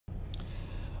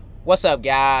What's up,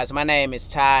 guys? My name is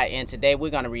Ty, and today we're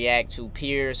going to react to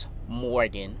Piers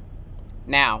Morgan.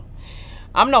 Now,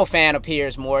 I'm no fan of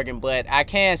Piers Morgan, but I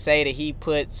can say that he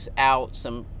puts out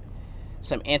some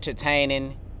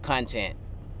entertaining content.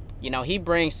 You know, he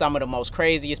brings some of the most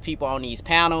craziest people on these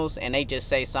panels, and they just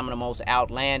say some of the most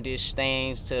outlandish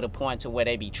things to the point to where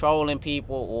they be trolling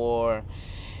people or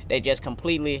they just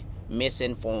completely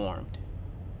misinformed.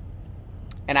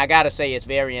 And I gotta say, it's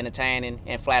very entertaining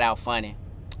and flat out funny.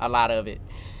 A lot of it.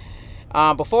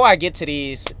 Before I get to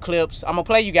these clips, I'm gonna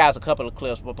play you guys a couple of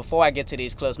clips, but before I get to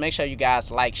these clips, make sure you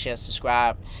guys like, share,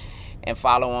 subscribe, and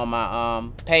follow on my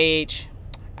page.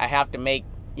 I have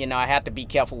to be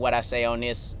careful what I say on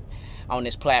this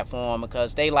platform,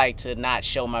 because they like to not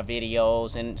show my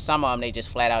videos, and some of them they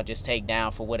just flat out just take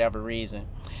down for whatever reason.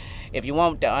 If you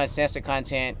want the uncensored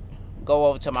content, go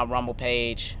over to my Rumble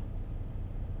page.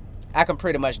 I can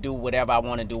pretty much do whatever I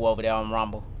want to do over there on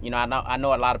Rumble. You know, I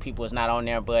know a lot of people is not on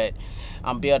there, but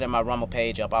I'm building my Rumble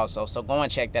page up also. So go and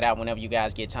check that out whenever you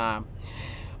guys get time.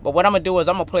 But what I'm going to do is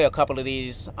I'm going to play a couple of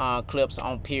these clips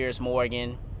on Piers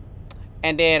Morgan.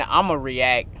 And then I'm going to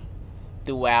react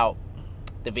throughout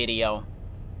the video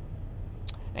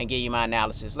and give you my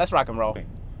analysis. Let's rock and roll.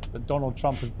 That Donald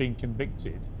Trump has been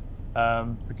convicted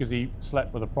because he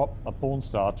slept with a porn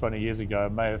star 20 years ago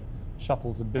and may have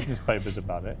shuffled some business papers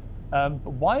about it. But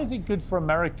why is it good for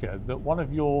America that one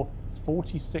of your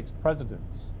 46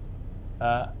 presidents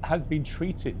has been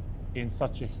treated in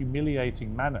such a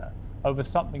humiliating manner over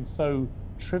something so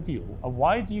trivial? And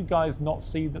why do you guys not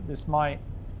see that this might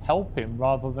help him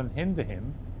rather than hinder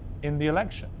him in the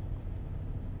election?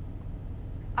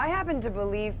 I happen to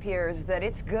believe, Piers, that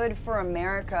it's good for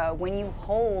America when you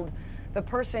hold the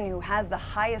person who has the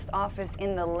highest office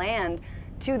in the land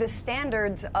to the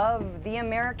standards of the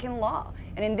American law.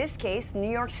 And in this case, New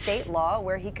York state law,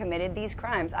 where he committed these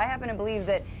crimes. I happen to believe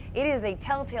that it is a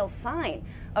telltale sign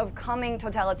of coming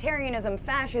totalitarianism,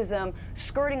 fascism,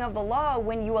 skirting of the law,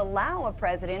 when you allow a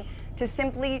president to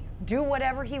simply do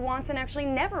whatever he wants and actually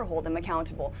never hold him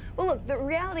accountable. But look, the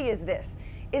reality is this,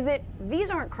 is that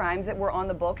these aren't crimes that were on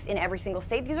the books in every single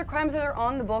state. These are crimes that are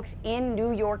on the books in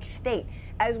New York State,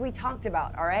 as we talked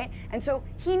about, all right? And so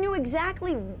he knew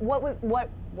exactly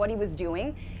what he was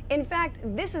doing. In fact,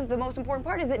 this is the most important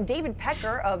part, is that David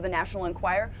Pecker of the National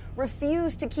Enquirer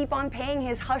refused to keep on paying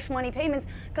his hush money payments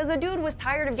because the dude was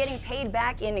tired of getting paid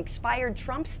back in expired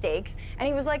Trump stakes, and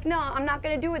he was like, no, I'm not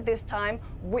gonna do it this time,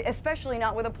 especially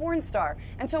not with a porn star.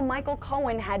 And so Michael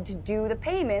Cohen had to do the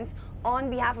payments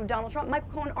on behalf of Donald Trump. Michael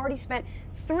Cohen already spent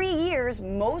 3 years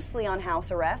mostly on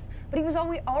house arrest, but he was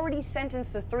already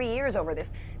sentenced to 3 years over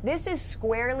this. This is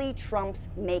squarely Trump's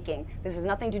making. This has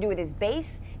nothing to do with his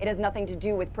base. It has nothing to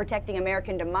do with protecting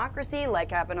American democracy,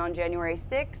 like happened on January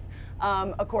 6th,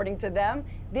 according to them.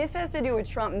 This has to do with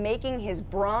Trump making his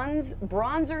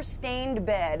bronzer-stained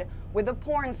bed with a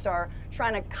porn star,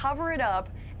 trying to cover it up,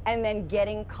 and then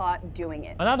getting caught doing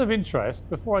it. And out of interest,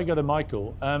 before I go to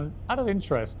Michael, out of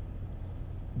interest,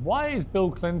 why is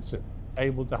Bill Clinton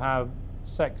able to have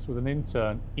sex with an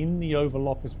intern in the Oval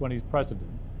Office when he's president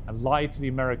and lie to the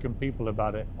American people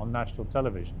about it on national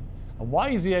television? And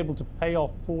why is he able to pay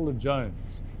off Paula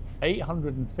Jones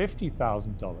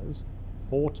 $850,000,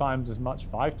 4 times as much,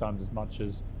 5 times as much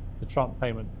as the Trump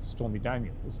payment to Stormy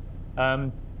Daniels,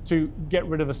 to get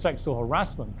rid of a sexual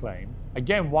harassment claim,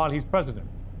 again, while he's president?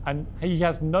 And he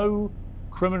has no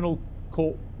criminal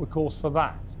court recourse for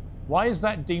that. Why is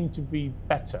that deemed to be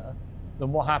better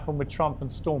than what happened with Trump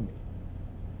and Stormy?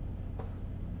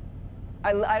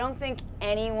 I don't think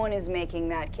anyone is making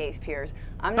that case, Piers.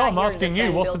 I'm No, not I'm here asking to you,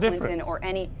 defend what's Bill the Clinton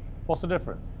difference? What's the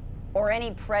difference? Or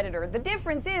any predator. The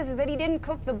difference is that he didn't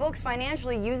cook the books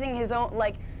financially using his own,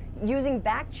 using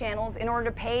back channels in order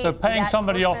to pay. So paying that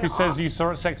somebody off who person says you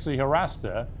sexually harassed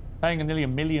her, paying nearly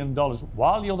 $1 million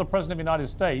while you're the president of the United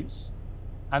States,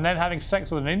 and then having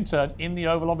sex with an intern in the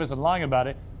Oval Office and lying about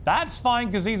it, that's fine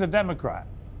because he's a Democrat.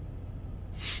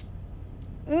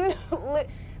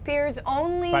 Piers,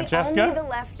 only the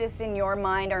leftists in your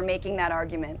mind are making that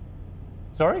argument.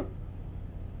 Sorry?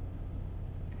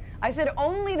 I said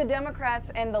only the Democrats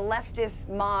and the leftist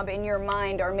mob in your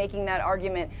mind are making that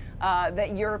argument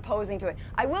that you're opposing to it.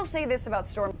 I will say this about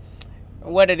Stormy.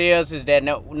 What it is that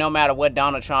no matter what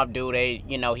Donald Trump do,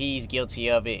 he's guilty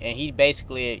of it. And he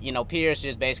basically, Piers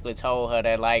just basically told her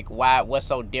that, like, what's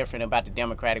so different about the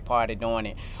Democratic Party doing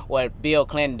it, or Bill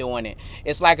Clinton doing it.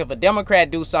 It's like if a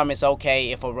Democrat do something, it's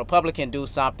okay. If a Republican do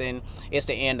something, it's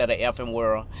the end of the effing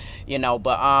world,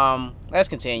 But let's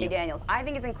continue. Daniels, I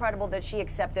think it's incredible that she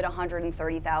accepted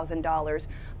 $130,000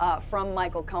 from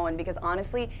Michael Cohen, because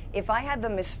honestly, if I had the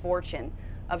misfortune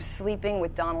of sleeping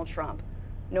with Donald Trump,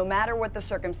 no matter what the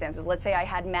circumstances. Let's say I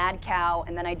had mad cow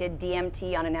and then I did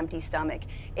DMT on an empty stomach.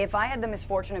 If I had the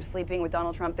misfortune of sleeping with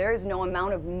Donald Trump, there is no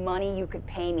amount of money you could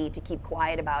pay me to keep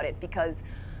quiet about it, because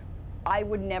I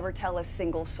would never tell a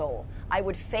single soul. I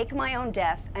would fake my own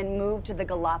death and move to the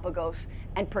Galapagos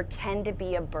and pretend to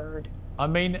be a bird. I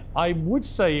mean, I would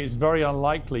say it's very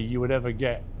unlikely you would ever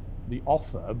get the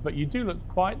offer, but you do look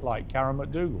quite like Karen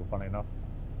McDougal, funny enough.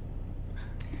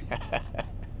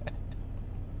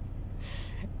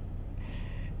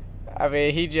 I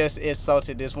mean, he just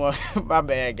insulted this one. My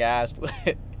bad, guys, but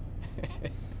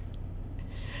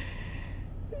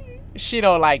she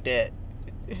don't like that.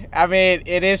 I mean,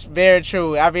 it is very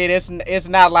true. I mean, it's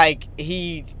not like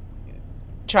he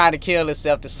trying to kill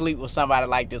himself to sleep with somebody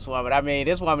like this woman. I mean,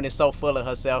 this woman is so full of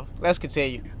herself. Let's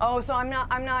continue. Oh, so I'm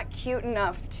not cute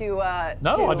enough to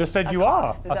no, to I just said you are.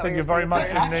 accost. I said you're very much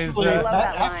in his I love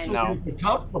that line. Actually, No. it's a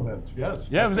compliment. Yes.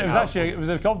 yeah, it was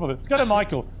a compliment. Go to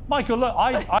Michael. Michael, look,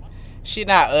 I She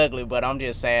not ugly, but I'm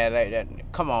just saying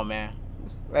that, come on, man.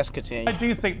 Let's continue.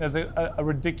 do think there's a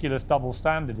ridiculous double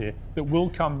standard here that will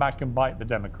come back and bite the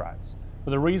Democrats. For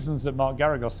the reasons that Mark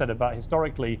Garagos said about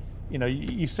historically, you know,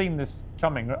 you've seen this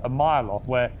coming a mile off,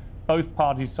 where both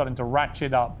parties starting to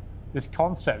ratchet up this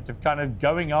concept of kind of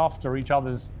going after each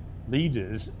other's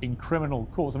leaders in criminal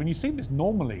courts. I mean, you see this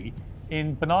normally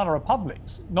in banana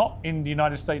republics, not in the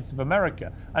United States of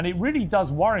America. And it really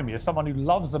does worry me, as someone who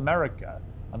loves America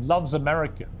and loves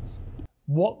Americans,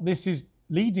 what this is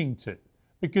leading to.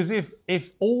 Because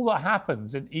if all that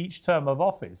happens in each term of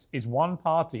office is one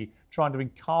party trying to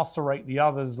incarcerate the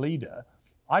other's leader,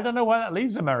 I don't know where that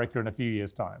leaves America in a few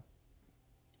years' time.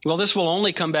 Well, this will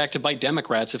only come back to bite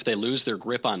Democrats if they lose their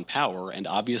grip on power, and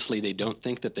obviously they don't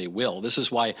think that they will. This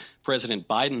is why President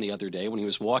Biden the other day, when he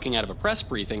was walking out of a press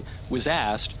briefing, was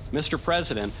asked, Mr.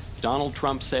 President, Donald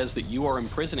Trump says that you are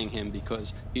imprisoning him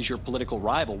because he's your political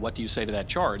rival. What do you say to that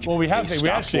charge? Well,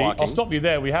 I'll stop you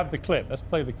there. We have the clip. Let's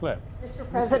play the clip. Mr.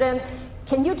 President,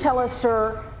 can you tell us,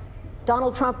 sir,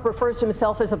 Donald Trump refers to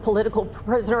himself as a political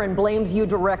prisoner and blames you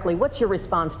directly. What's your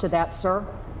response to that, sir?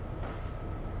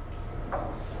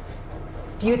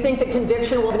 Do you think the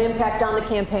conviction will have an impact on the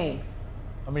campaign?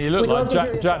 I mean, you look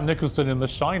like Jack Nicholson in The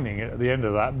Shining at the end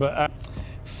of that, but...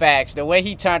 Facts. The way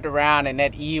he turned around and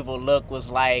that evil look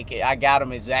was like, I got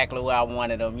him exactly where I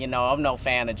wanted him. You know, I'm no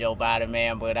fan of Joe Biden,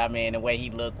 man, but I mean, the way he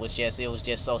looked was just, it was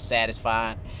just so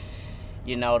satisfying.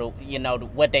 You know,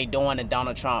 what they doing to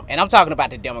Donald Trump. And I'm talking about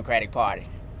the Democratic Party,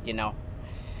 you know.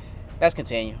 Let's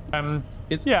continue.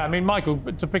 Yeah, I mean, Michael,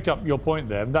 to pick up your point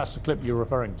there, that's the clip you're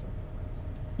referring to.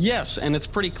 Yes, and it's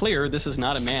pretty clear this is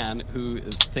not a man who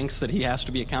thinks that he has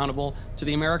to be accountable to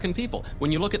the American people.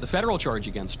 When you look at the federal charge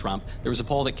against Trump, there was a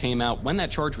poll that came out when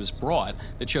that charge was brought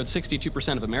that showed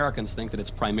 62% of Americans think that it's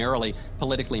primarily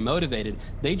politically motivated.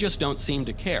 They just don't seem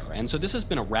to care. And so this has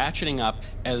been a ratcheting up,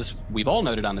 as we've all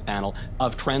noted on the panel,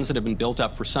 of trends that have been built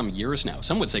up for some years now.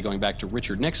 Some would say going back to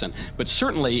Richard Nixon. But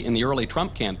certainly in the early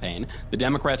Trump campaign, the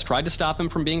Democrats tried to stop him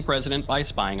from being president by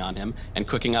spying on him and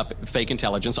cooking up fake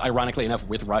intelligence, ironically enough,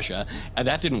 with Russia, and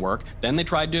that didn't work. Then they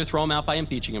tried to throw him out by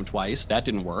impeaching him twice. That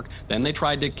didn't work. Then they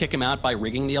tried to kick him out by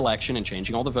rigging the election and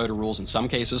changing all the voter rules, in some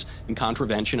cases in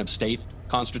contravention of state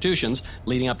constitutions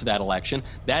leading up to that election.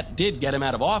 That did get him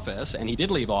out of office, and he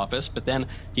did leave office, but then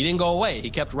he didn't go away. He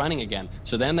kept running again.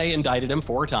 So then they indicted him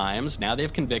 4 times. Now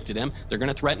they've convicted him. They're going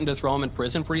to threaten to throw him in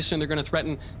prison. Pretty soon they're going to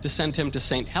threaten to send him to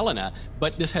St. Helena.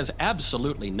 But this has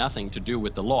absolutely nothing to do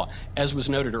with the law. As was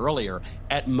noted earlier,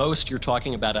 at most you're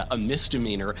talking about a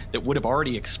misdemeanor that would have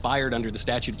already expired under the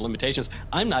statute of limitations.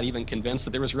 I'm not even convinced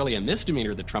that there was really a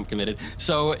misdemeanor that Trump committed.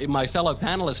 So my fellow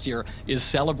panelist here is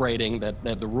celebrating that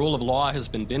the rule of law has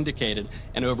been vindicated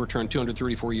and overturned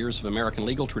 234 years of American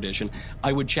legal tradition.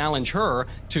 I would challenge her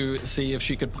to see if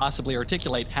she could possibly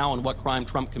articulate how and what crime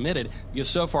Trump committed, because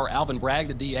so far Alvin Bragg,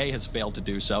 the DA, has failed to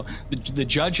do so. The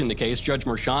judge in the case, Judge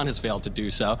Merchan, has failed to do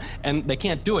so. And they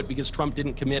can't do it because Trump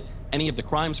didn't commit any of the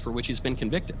crimes for which he's been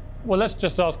convicted. Well, let's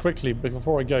just ask quickly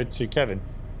before I go to Kevin.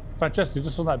 Francesca,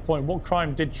 just on that point, what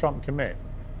crime did Trump commit?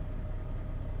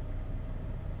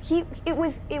 It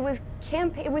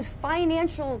was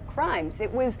financial crimes.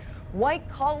 It was white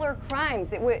collar crimes.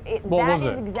 That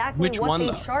is exactly what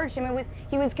they charged him.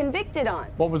 He was convicted on.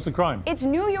 What was the crime? It's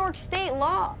New York State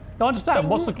law. No, I understand.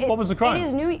 What was the crime? It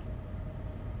is New.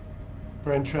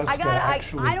 Francesca,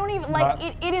 I don't even like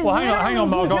it. It is well, literally hang on,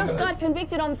 Mark, he just got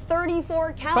convicted on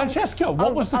 34 counts. Francesca,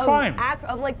 what was the crime?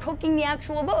 Of like cooking the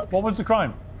actual books. What was the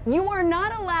crime? You are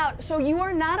not allowed. So you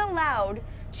are not allowed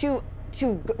to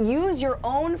use your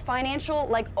own financial,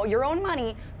 like your own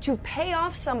money, to pay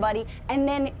off somebody, and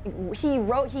then he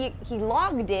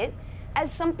logged it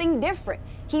as something different.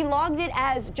 he logged it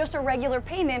as just a regular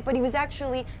payment, but he was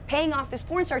actually paying off this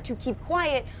porn star to keep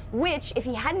quiet, which, if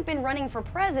he hadn't been running for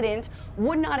president,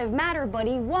 would not have mattered, but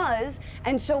he was,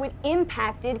 and so it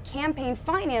impacted campaign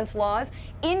finance laws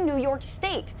in New York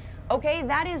State. Okay,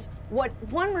 that is what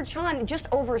Juan Merchan just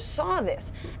oversaw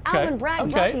this. Alvin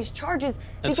Bragg brought these charges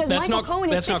because Michael Cohen,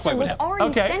 his sister, was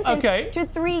already sentenced to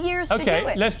 3 years to do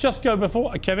it. Let's just go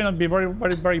before, Kevin, I'll be very,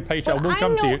 very, very patient. I will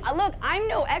come to you. Look, I'm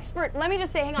no expert. Let me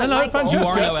just say, hang on. No, Michael, you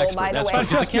are no expert. by That's the way.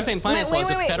 because the campaign finance law is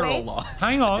a federal law.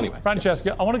 Hang on, Anyway.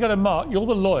 Francesca, I want to go to Mark. You're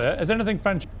the lawyer. Is anything,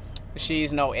 Francesca?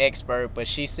 She's no expert, but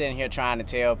she's sitting here trying to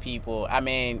tell people. I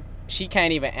mean, she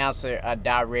can't even answer a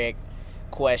direct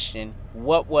question.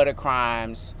 What were the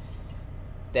crimes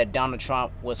that Donald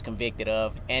Trump was convicted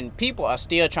of? And people are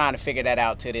still trying to figure that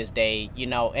out to this day, you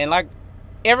know. And like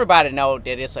everybody know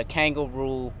that it's a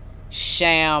kangaroo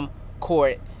sham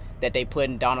court that they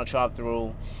putting Donald Trump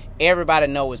through. Everybody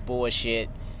know it's bullshit.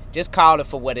 Just call it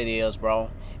for what it is, bro.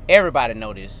 Everybody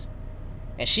know this.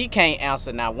 And she can't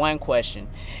answer not one question.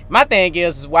 My thing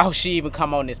is why would she even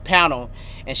come on this panel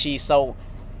and she's so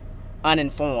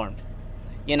uninformed?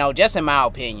 You know, just in my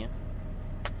opinion.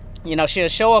 You know, she'll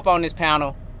show up on this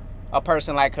panel, a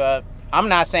person like her. I'm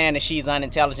not saying that she's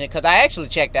unintelligent, because I actually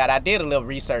checked out. I did a little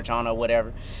research on her,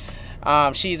 whatever.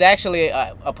 She's actually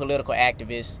a political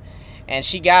activist, and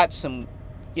she got some,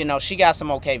 you know, she got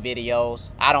some okay videos.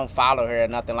 I don't follow her or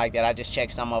nothing like that. I just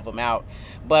checked some of them out.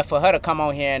 But for her to come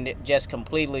on here and just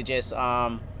completely just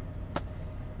not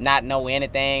know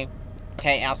anything,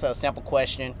 can't answer a simple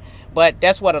question. But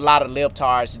that's what a lot of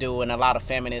libtards do, and a lot of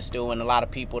feminists do, and a lot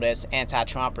of people that's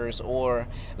anti-Trumpers, or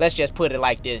let's just put it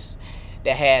like this,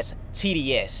 that has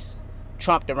TDS,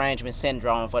 Trump Derangement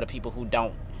Syndrome, for the people who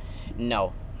don't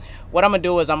know. What I'm going to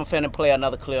do is I'm finna play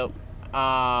another clip.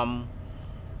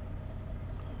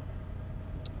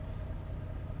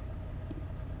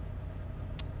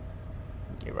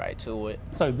 Get right to it.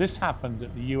 So this happened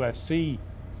at the UFC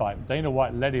fight. Dana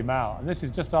White let him out, and this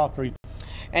is just after he...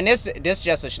 And this is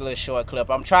just a little short clip.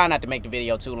 I'm trying not to make the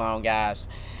video too long, guys.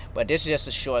 But this is just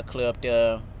a short clip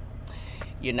to,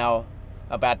 you know,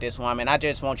 about this woman. I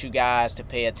just want you guys to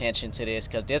pay attention to this,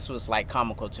 because this was like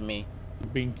comical to me.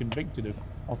 Being convicted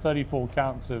of 34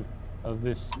 counts of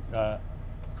this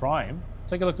crime.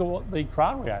 Take a look at what the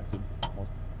crowd reacted was.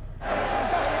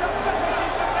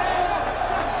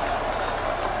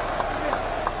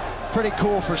 Pretty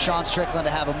cool for Sean Strickland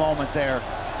to have a moment there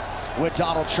with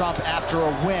Donald Trump after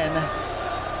a win.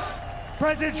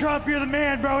 President Trump, you're the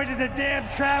man, bro. It is a damn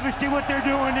travesty what they're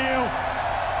doing to you.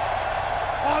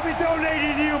 I'll be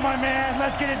donating to you, my man.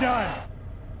 Let's get it done.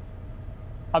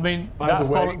 I mean,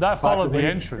 that followed the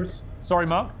entrance. Sorry,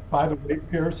 Mark? By the way,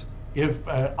 Piers, if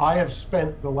I have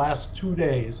spent the last 2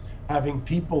 days having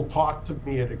people talk to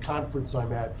me at a conference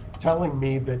I'm at, telling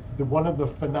me that one of the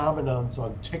phenomenons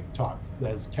on TikTok,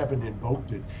 as Kevin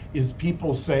invoked it, is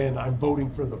people saying, I'm voting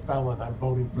for the felon, I'm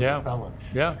voting for the felon.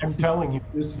 Yeah. I'm telling you,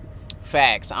 this...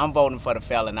 Facts. I'm voting for the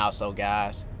felon also,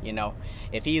 guys. You know,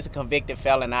 if he's a convicted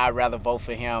felon, I'd rather vote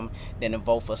for him than to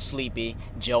vote for sleepy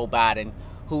Joe Biden,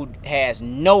 who has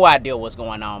no idea what's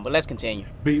going on. But let's continue.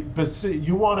 But see,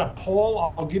 you want a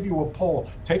poll? I'll give you a poll.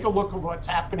 Take a look at what's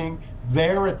happening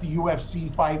there at the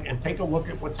UFC fight, and take a look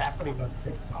at what's happening on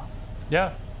TikTok.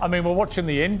 Yeah, I mean, we're watching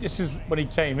the end. This is when he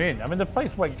came in. I mean, the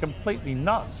place went completely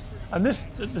nuts. And this,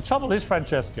 the trouble is,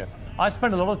 Francesca, I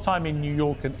spend a lot of time in New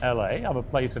York and LA. I have a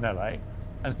place in LA,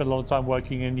 and spend a lot of time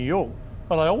working in New York.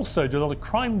 But I also do a lot of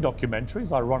crime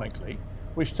documentaries, ironically,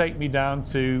 which take me down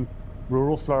to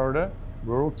rural Florida,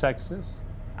 rural Texas,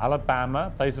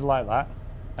 Alabama, places like that.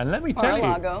 And let me tell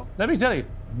you,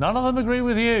 none of them agree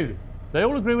with you. They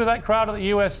all agree with that crowd at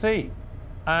the UFC.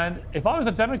 And if I was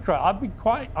a Democrat, I'd be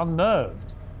quite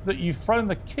unnerved that you've thrown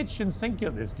the kitchen sink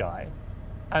at this guy.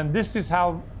 And this is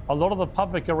how a lot of the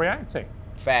public are reacting.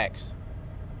 Facts.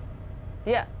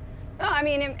 Yeah. No, I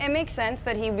mean, it makes sense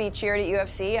that he'd be cheered at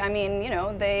UFC. I mean, you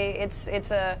know, it's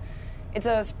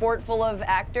a sport full of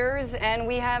actors, and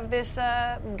we have this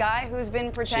guy who's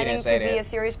been pretending to be a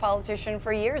serious politician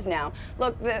for years now.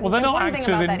 Look, the important thing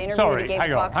about that interview that he gave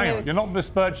to Fox News... You're not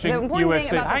besmirching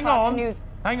UFC.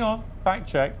 Hang on, fact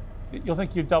check. You'll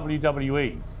think you're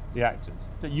WWE, the actors.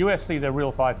 The UFC, they're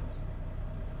real fighters.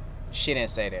 She didn't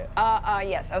say that.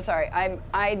 Yes, I'm sorry.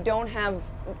 I don't have...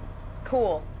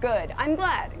 Cool, good. I'm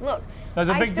glad. Look, there's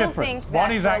a big difference.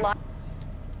 One is acting.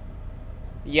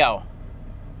 Yo.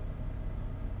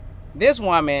 This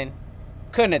woman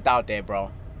couldn't have thought that,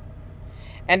 bro.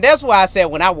 And that's why I said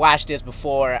when I watched this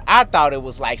before, I thought it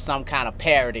was like some kind of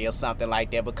parody or something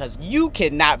like that, because you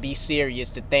cannot be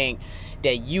serious to think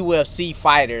that UFC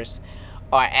fighters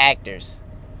are actors.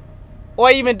 or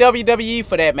even WWE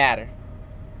for that matter.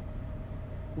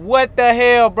 What the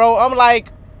hell, bro? I'm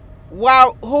like,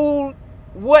 wow,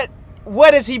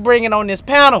 what is he bringing on this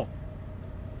panel?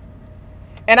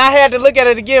 And I had to look at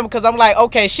it again because I'm like,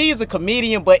 okay, she's a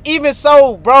comedian, but even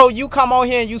so, bro, you come on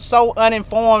here and you so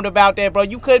uninformed about that, bro.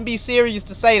 You couldn't be serious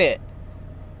to say that.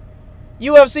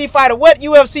 UFC fighter, what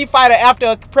UFC fighter after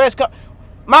a press conference?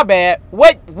 My bad.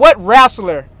 What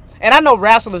wrestler? And I know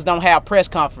wrestlers don't have press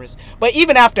conference, but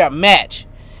even after a match,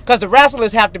 because the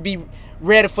wrestlers have to be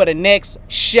ready for the next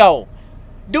show.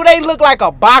 Do they look like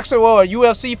a boxer or a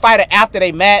UFC fighter after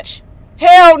they match?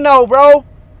 Hell no, bro.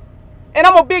 And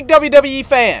I'm a big WWE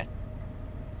fan.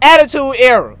 Attitude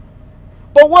Era.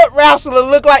 But what wrestler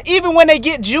look like, even when they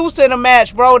get juice in a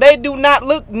match, bro, they do not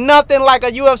look nothing like a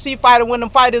UFC fighter when the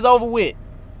fight is over with.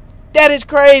 That is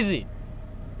crazy.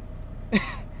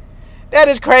 That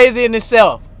is crazy in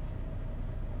itself.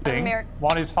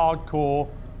 One is hardcore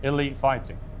elite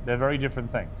fighting. They're very different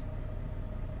things.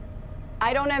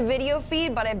 I don't have video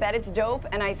feed, but I bet it's dope,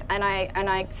 and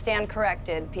I stand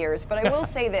corrected, Piers. But I will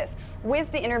say this: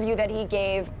 with the interview that he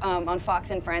gave on Fox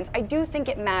and Friends, I do think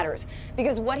it matters,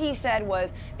 because what he said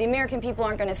was the American people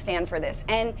aren't going to stand for this.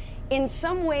 And in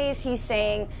some ways, he's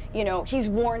saying, you know, he's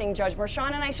warning Judge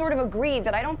Merchan, and I sort of agreed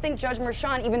that I don't think Judge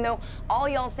Merchan, even though all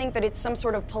y'all think that it's some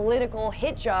sort of political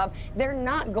hit job, they're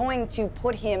not going to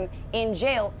put him in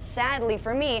jail. Sadly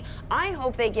for me, I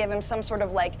hope they give him some sort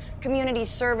of like community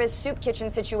service soup kitchen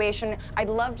situation. I'd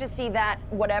love to see that,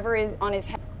 whatever is on his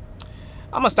head.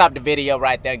 I'm gonna stop the video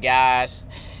right there, guys.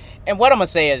 And what I'm gonna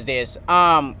say is this: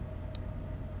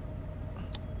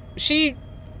 she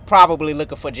probably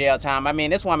looking for jail time. I mean,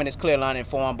 this woman is clearly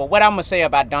uninformed. But what I'm gonna say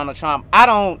about Donald Trump, I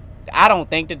don't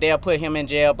think that they'll put him in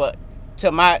jail. But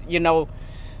to my, you know,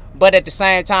 but at the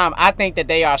same time, I think that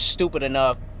they are stupid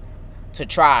enough to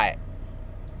try it,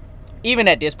 even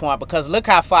at this point, because look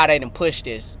how far they done pushed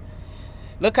this.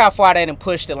 Look how far they done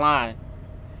pushed the line.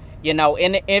 You know,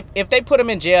 and if they put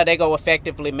him in jail, they go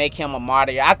effectively make him a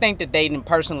martyr. I think that they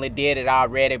personally did it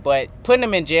already, but putting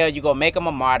him in jail, you go make him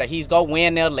a martyr. He's going to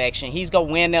win the election. He's going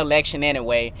to win the election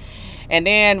anyway. And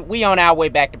then we on our way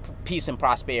back to peace and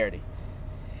prosperity.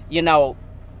 You know,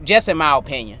 just in my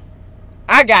opinion.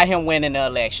 I got him winning the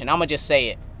election. I'm going to just say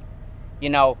it. You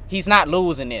know, he's not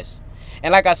losing this.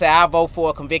 And like I said, I vote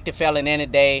for a convicted felon any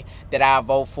day that I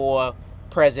vote for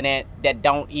president that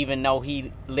don't even know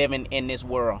he living in this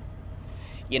world.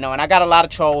 You know, and I got a lot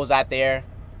of trolls out there.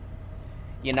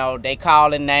 You know, they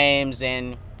calling names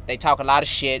and they talk a lot of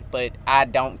shit, but I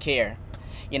don't care.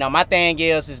 You know, my thing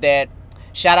is that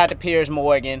shout out to Piers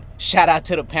Morgan, shout out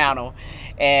to the panel,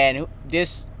 and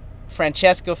this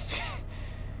Francesca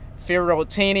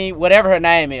Fiorentini, whatever her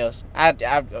name is,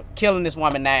 I'm killing this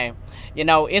woman's name. You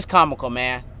know, it's comical,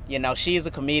 man. You know, she's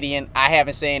a comedian. I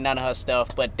haven't seen none of her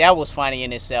stuff, but that was funny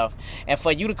in itself. And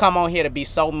for you to come on here to be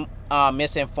so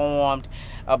misinformed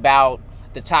about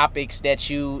the topics that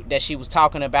she was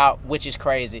talking about, which is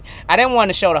crazy. I didn't want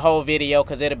to show the whole video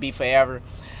because it'll be forever.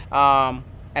 And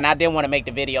I didn't want to make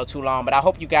the video too long, but I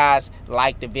hope you guys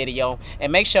liked the video.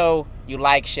 And make sure you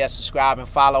like, share, subscribe, and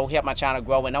follow. Help my channel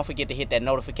grow. And don't forget to hit that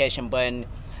notification button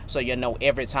so you'll know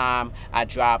every time I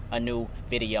drop a new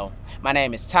video. My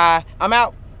name is Ty. I'm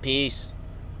out. Peace.